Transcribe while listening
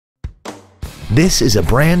This is a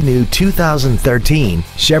brand new 2013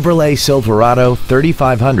 Chevrolet Silverado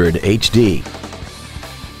 3500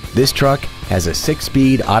 HD. This truck has a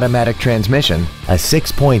 6-speed automatic transmission, a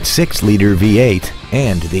 6.6-liter V8,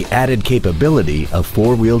 and the added capability of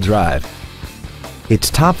 4-wheel drive. Its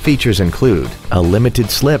top features include a limited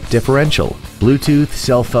slip differential, Bluetooth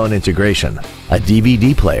cell phone integration, a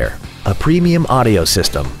DVD player, a premium audio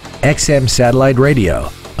system, XM satellite radio,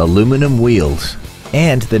 aluminum wheels,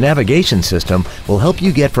 and the navigation system will help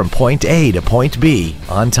you get from point A to point B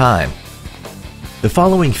on time. The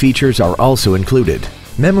following features are also included: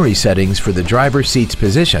 memory settings for the driver's seat's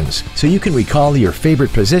positions so you can recall your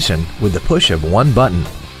favorite position with the push of one button,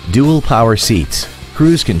 dual power seats,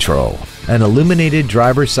 cruise control, an illuminated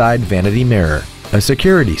driver's side vanity mirror, a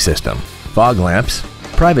security system, fog lamps,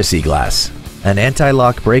 privacy glass, an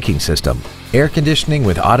anti-lock braking system, air conditioning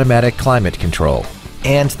with automatic climate control,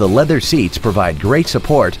 and the leather seats provide great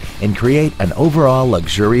support and create an overall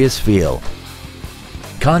luxurious feel.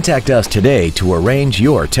 Contact us today to arrange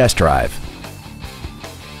your test drive.